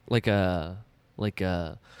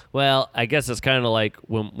 Well, I guess it's kind of like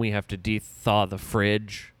when we have to de-thaw the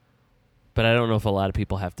fridge, but I don't know if a lot of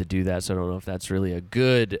people have to do that, so I don't know if that's really a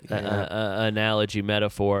good analogy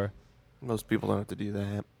metaphor. Most people don't have to do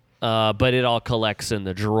that. But it all collects in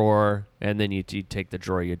the drawer, and then you take the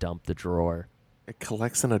drawer, you dump the drawer. It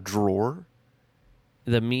collects in a drawer?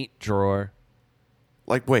 The meat drawer.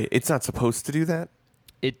 Like, wait, it's not supposed to do that?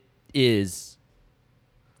 It is.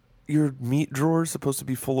 Your meat drawer is supposed to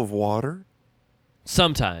be full of water?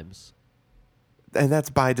 Sometimes. And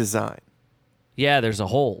that's by design. Yeah, there's a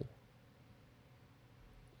hole.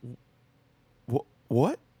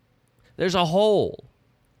 What? There's a hole.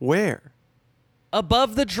 Where?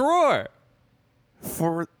 Above the drawer.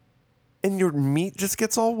 And your meat just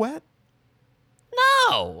gets all wet?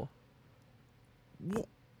 No.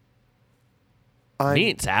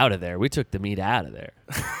 Meat's out of there. We took the meat out of there.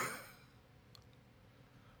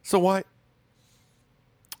 So why?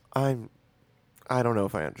 I don't know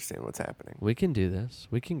if I understand what's happening. We can do this.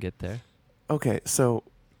 We can get there. Okay, so,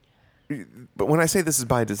 but when I say this is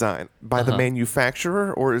by design, by the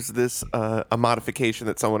manufacturer, or is this a modification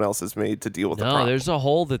that someone else has made to deal with the problem? No, there's a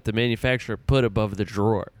hole that the manufacturer put above the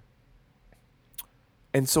drawer.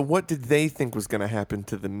 And so what did they think was going to happen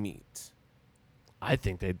to the meat? I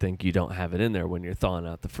think they'd think you don't have it in there when you're thawing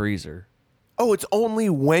out the freezer. Oh, it's only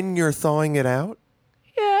when you're thawing it out?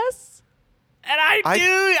 Yes. And I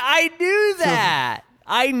knew that.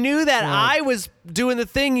 I knew that. I was doing the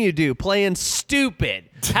thing you do, playing stupid.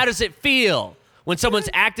 How does it feel when someone's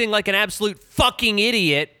acting like an absolute fucking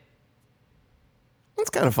idiot?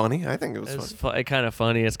 It's kind of funny. I think it was funny. Kind of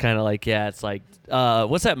funny. It's kind of like, yeah, it's like,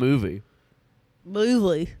 what's that movie?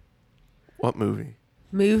 Movie. What movie?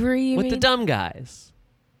 Movie, you With mean? the dumb guys.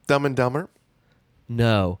 Dumb and Dumber?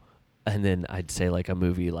 No. And then I'd say like a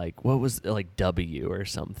movie like, what was like W or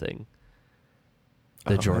something.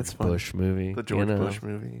 The George Bush movie. The George Bush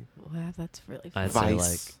movie. Wow, that's really funny.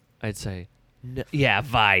 I'd say, no, yeah,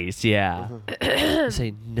 Vice, yeah. I'd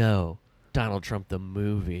say, no, Donald Trump the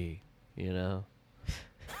movie, you know?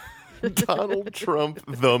 Donald Trump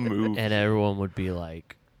the movie. And everyone would be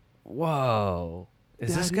like, whoa,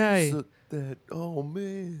 this guy... oh,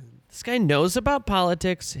 man. This guy knows about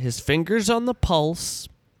politics, his fingers on the pulse,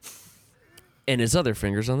 and his other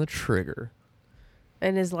fingers on the trigger.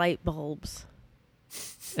 And his light bulbs.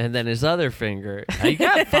 And then his other finger. Now, you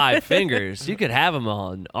got 5 fingers. You could have them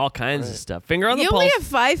on all kinds of stuff. Finger on the You pulse. only have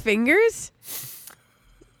 5 fingers?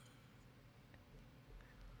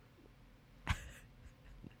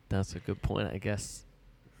 That's a good point, I guess.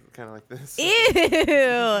 Kind of like this.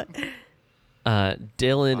 Ew.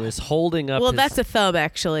 Dylan is holding up Well, his, that's a thumb,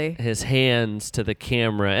 actually. his hands to the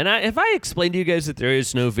camera. And if I explained to you guys that there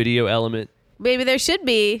is no video element, Maybe there should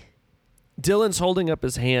be. Dylan's holding up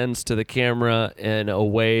his hands to the camera in a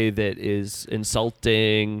way that is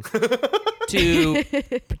insulting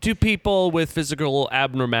to people with physical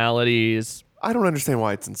abnormalities. I don't understand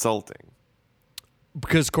why it's insulting.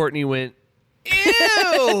 Because Courtney went,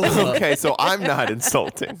 ew! Okay, so I'm not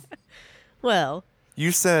insulting. Well,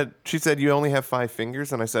 She said you only have 5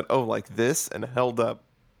 fingers, and I said, oh, like this, and held up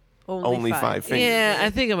only 5 fingers. Yeah, I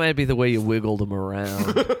think it might be the way you wiggled them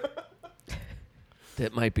around.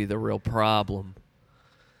 That might be the real problem.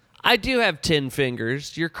 I do have 10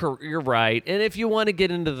 fingers. You're right. And if you want to get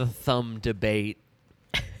into the thumb debate,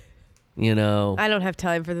 you know, I don't have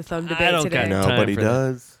time for the thumb debate don't today. got time Nobody for that.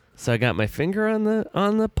 does. So I got my finger on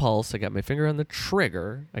the pulse. I got my finger on the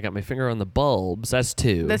trigger. I got my finger on the bulbs. That's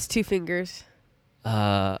 2. That's 2 fingers.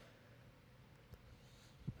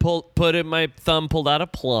 Put in my thumb pulled out a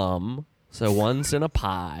plum. So one's in a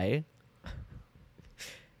pie.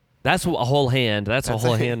 That's a whole hand. That's a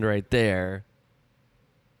whole hand right there.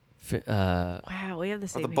 Wow, we have the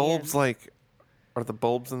same Are the bulbs hand. are the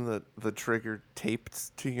bulbs and the trigger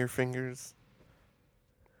taped to your fingers?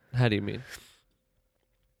 How do you mean?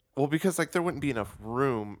 Well, because like there wouldn't be enough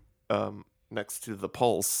room next to the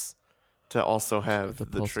pulse to also have the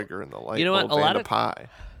pulse. trigger and the light You know what? bulbs A lot and of- the pie.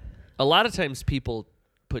 A lot of times people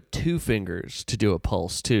put 2 fingers to do a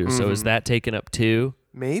pulse too. So is that taking up 2?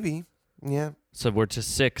 Maybe. Yeah. So we're to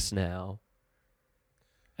 6 now.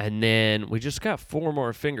 And then we just got 4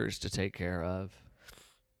 more fingers to take care of.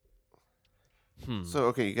 So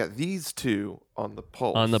okay, you got these two on the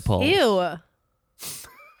pulse. On the pulse. Ew.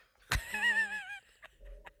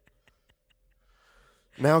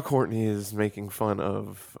 Now Courtney is making fun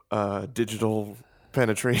of digital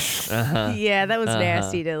penetration. Yeah, that was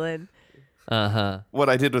nasty, Dylan. What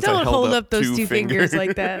I did was I Don't held hold up those two two fingers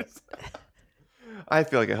like that. I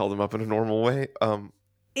feel like I held them up in a normal way. And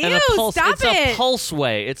Ew, a pulse, stop it's it. a pulse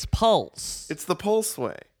way. It's pulse. It's the pulse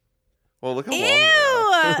way. Well, look how long they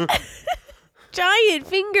are. Ew. Giant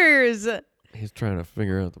fingers. He's trying to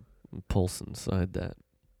figure out the pulse inside that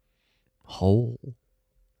hole.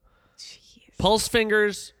 Jeez. Pulse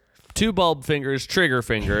fingers, two bulb fingers, trigger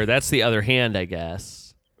finger. That's the other hand, I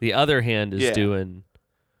guess. The other hand is Yeah. doing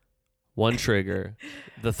one trigger.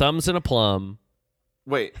 The thumb's in a plum.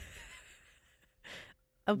 Wait,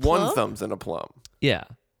 A one plum? thumb's in a plum. Yeah.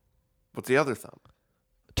 What's the other thumb?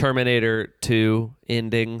 Terminator 2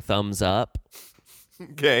 ending, thumbs up.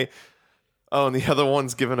 Okay. Oh, and the other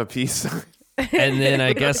one's given a peace sign. And then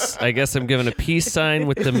I guess I'm giving a peace sign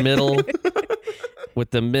with the middle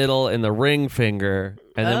and the ring finger.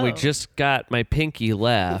 And then we Oh. just got my pinky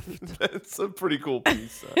left. That's a pretty cool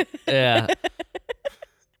peace sign. Yeah.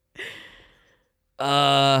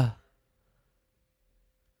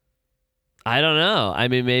 I don't know. I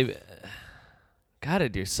mean, maybe gotta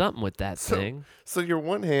do something with that thing. So your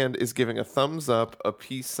one hand is giving a thumbs up, a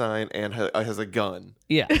peace sign, and has a gun.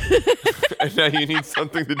 Yeah. And now you need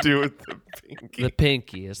something to do with the pinky. The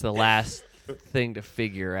pinky is the last thing to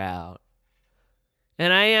figure out.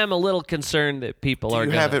 And I am a little concerned that people Do are you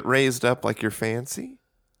gonna have it raised up like you're fancy?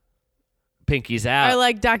 pinky's out. I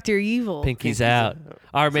like Dr. Evil. Pinky's out.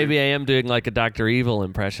 Or maybe I am doing like a Dr. Evil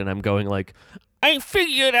impression. I'm going like, I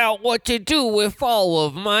figured out what to do with all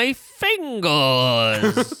of my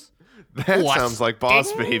fingers. That What? sounds like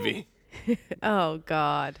Boss Baby. Oh,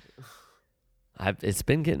 God. It's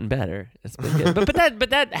been getting better. It's been getting, but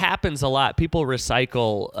that happens a lot. People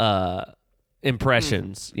recycle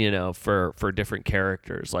impressions, for different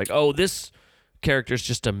characters. Like, oh, this character's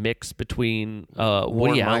just a mix between Lorne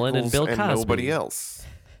Woody Allen and Michaels Bill Cosby. and nobody else.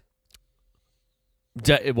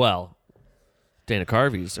 Well, Dana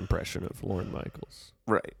Carvey's impression of Lorne Michaels,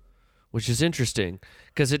 Right. which is interesting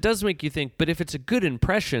because it does make you think. But if it's a good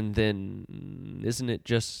impression, then isn't it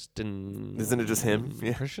just Isn't it just him? Yeah.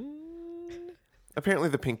 impression? Apparently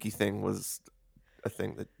the pinky thing was a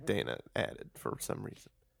thing that Dana added for some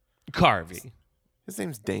reason. Carvey. His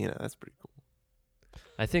name's Dana. That's pretty cool.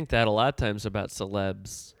 I think that a lot of times about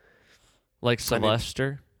celebs, like I mean-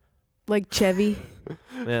 Sylvester. Like Chevy.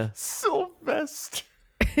 Yeah, Sylvester.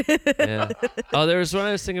 yeah. Oh, there was one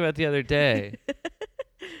I was thinking about the other day.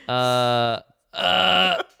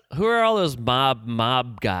 Who are all those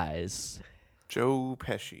mob guys? Joe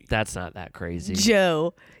Pesci. That's not that crazy.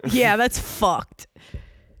 Joe. Yeah, that's fucked.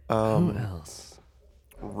 Who else?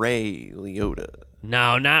 Ray Liotta.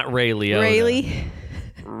 No, not Ray Liotta. Rayleigh.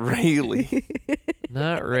 Rayleigh.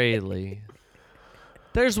 Not Rayleigh.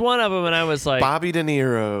 There's one of them, and I was like, Bobby De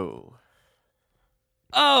Niro.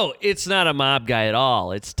 oh, it's not a mob guy at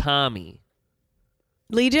all. It's Tommy.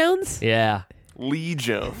 Lee Jones? Yeah, Lee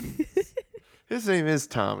Jones. His name is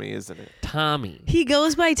Tommy, isn't it? Tommy. He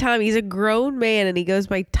goes by Tommy. He's a grown man and he goes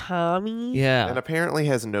by Tommy. And Yeah. apparently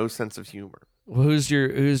has no sense of humor. Who's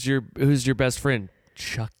your best friend?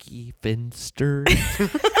 Chucky Finster.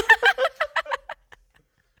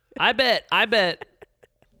 I bet.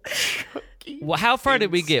 Well, how far did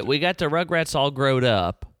we get? We got to Rugrats all growed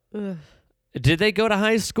up. Ugh. Did they go to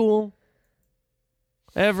high school?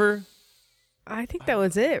 Ever? I think that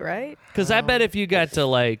was it, right? Because I bet if you got to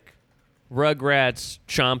like Rugrats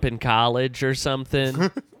Chomp in college or something,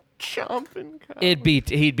 Chomping.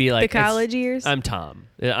 he'd be like The college years? I'm Tom.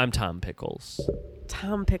 I'm Tom Pickles.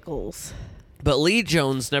 Tom Pickles. But Lee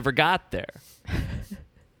Jones never got there.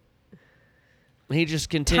 He just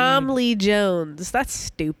continued. Tom Lee Jones. That's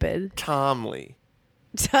stupid. Tom Lee.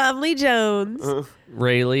 Tom Lee Jones.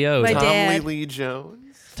 Ray Liotta. My Tom dad. Lee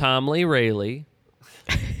Jones. Tom Lee Rayleigh.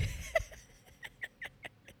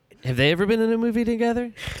 Have they ever been in a movie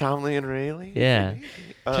together? Tom Lee and Rayleigh? Yeah.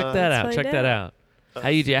 Check that out. find Check that out. How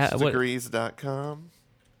you do? What? Degrees.com.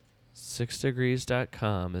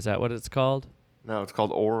 6degrees.com. Is that what it's called? No, it's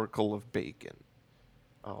called Oracle of Bacon.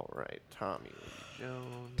 All right. Tommy Lee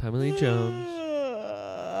Jones. Tommy Lee Jones.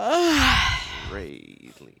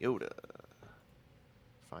 Ray Liotta.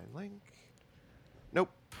 Find link. Nope.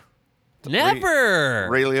 Never.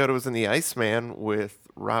 Ray Liotta was in The Iceman with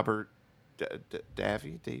Robert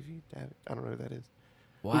Davy? I don't know who that is.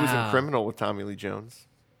 Wow. Who was in Criminal with Tommy Lee Jones.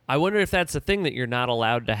 I wonder if that's a thing that you're not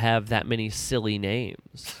allowed to have that many silly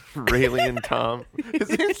names. Rayleigh and Tom. His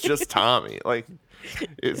name's just Tommy. Like,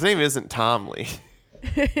 his name isn't Tom Lee.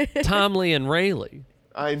 Tom Lee and Rayleigh.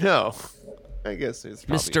 I know. I guess it's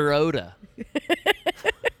probably... Mr. Oda.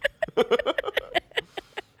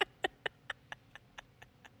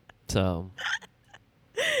 So.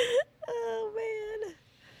 Oh man.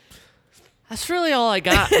 That's really all I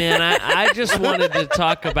got, man. I just wanted to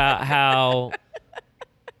talk about how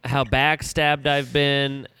backstabbed I've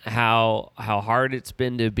been, how hard it's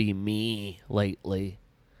been to be me lately,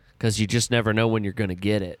 because you just never know when you're going to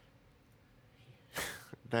get it.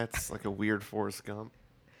 That's like a weird Forrest Gump.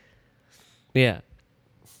 Yeah.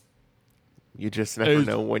 You just never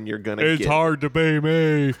know when you're going to get it. It's hard to be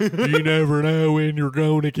me. You never know when you're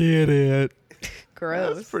going to get it.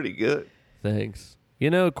 Gross. That's pretty good. Thanks. You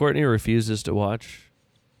know, Courtney refuses to watch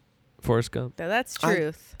Forrest Gump. Now that's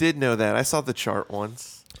truth. I did know that. I saw the chart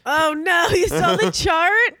once. Oh no, you saw the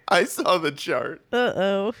chart? I saw the chart.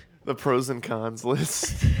 Uh-oh. The pros and cons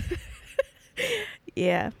list.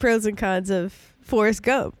 Yeah, pros and cons of Forrest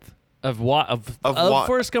Gump. Of Of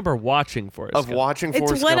Forrest Gump or watching Forrest Of Gump? watching It's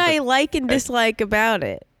Forrest what Gump. I like and dislike about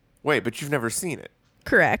it. Wait, but you've never seen it.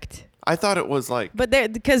 Correct. I thought it was like... But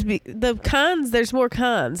the cons, there's more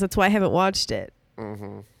cons. That's why I haven't watched it.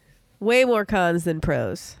 Mm-hmm. Way more cons than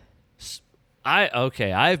pros.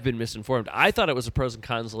 I've been misinformed. I thought it was a pros and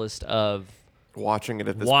cons list of Watching it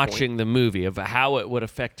at this watching point. the movie, of how it would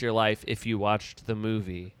affect your life if you watched the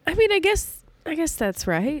movie. I mean, I guess that's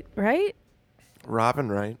right, right? Robin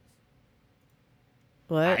Wright.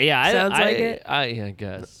 What? Yeah, Sounds like it. I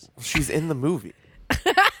guess. She's in the movie.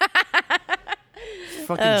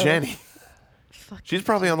 Fucking Jenny. She's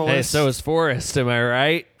probably on the Hey, list. so is Forrest, am I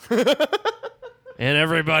right? And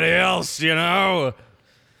everybody else, you know.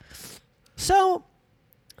 So,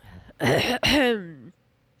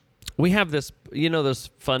 we have this, you know, those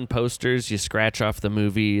fun posters you scratch off the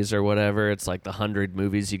movies or whatever. It's like the 100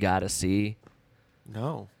 movies you gotta see.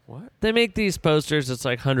 No. What? They make these posters. It's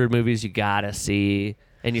like 100 movies you gotta see,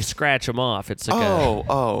 and you scratch them off. It's like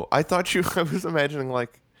I thought I was imagining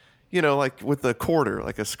like, you know, like with the quarter,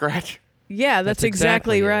 like a scratch. Yeah, that's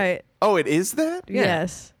exactly exactly it. right. Oh, it is that? Yeah.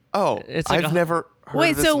 Yes. Oh, It's like I've never heard Wait,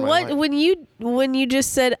 of this so in my what? life. When you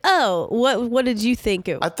just said, "Oh," what did you think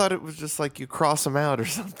it? I thought it was just like you cross them out or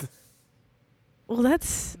something. Well,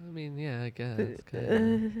 that's I mean, yeah, I guess.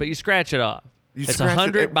 Kinda. But you scratch it off. You It's scratch it.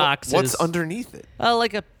 100 boxes. What's underneath it?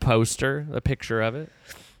 Like a poster, a picture of it.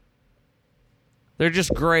 They're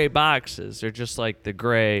just gray boxes. They're just like the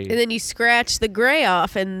gray and then you scratch the gray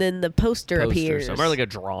off, and then the poster posters. appears. Or like a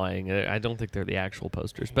drawing. I don't think they're the actual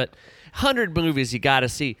posters. But 100 movies you got to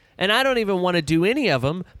see. And I don't even want to do any of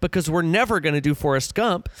them because we're never going to do Forrest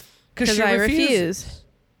Gump because I refuses. refuse.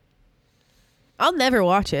 I'll never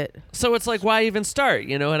watch it. So it's like, why even start?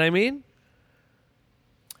 You know what I mean?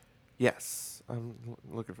 Yes, I'm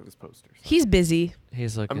looking for this poster. He's busy.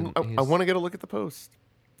 He's looking. I want to get a look at the post.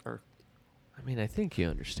 Or, I mean, I think you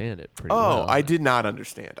understand it pretty oh, well. I did not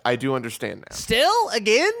understand. I do understand now. Still?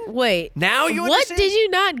 Again? Wait. Now you What understand? did you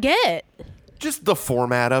not get? Just the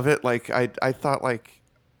format of it. Like I thought like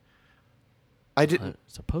I didn't.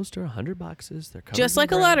 It's a poster, 100 boxes. They're covered Just in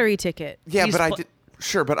like a gray. lottery ticket. Yeah, He's but I pl- did.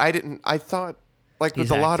 Sure, but I didn't. I thought like with He's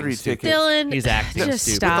the acting lottery stupid. ticket. Dylan, He's acting just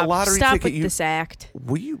stupid. stop. With the lottery Stop ticket, with this act.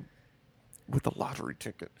 With the lottery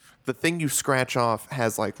ticket, the thing you scratch off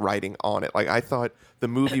has like writing on it. Like I thought the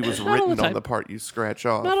movie was Not all the written on time. the part you scratch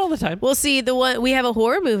off. Not all the time. Well, see, the one we have a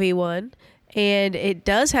horror movie one, and it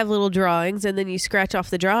does have little drawings, and then you scratch off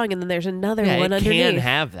the drawing, and then there's another Yeah, one it underneath. can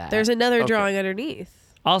have that. There's another Okay. drawing underneath.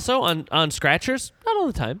 Also, on scratchers, not all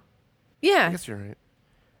the time. I Yeah, guess you're right.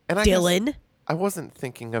 And I guess Dylan. I wasn't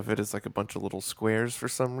thinking of it as like a bunch of little squares for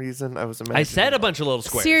some reason. I was imagining. I said a bunch of little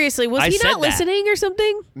squares. Seriously, was I he said not that. listening or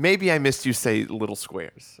something? Maybe I missed you say little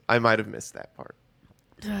squares. I might have missed that part.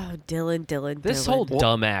 Oh, Dylan. This Dylan. whole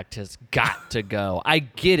dumb act has got to go. I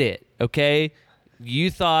get it, okay?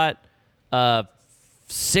 You thought a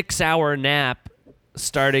 6-hour nap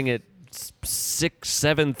starting at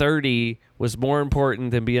 7:30 was more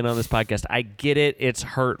important than being on this podcast. I get it. It's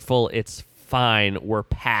hurtful. It's fine. We're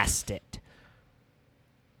past it.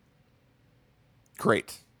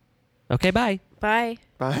 Great. Okay, bye. Bye.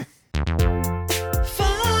 Bye.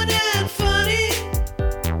 Fun and funny.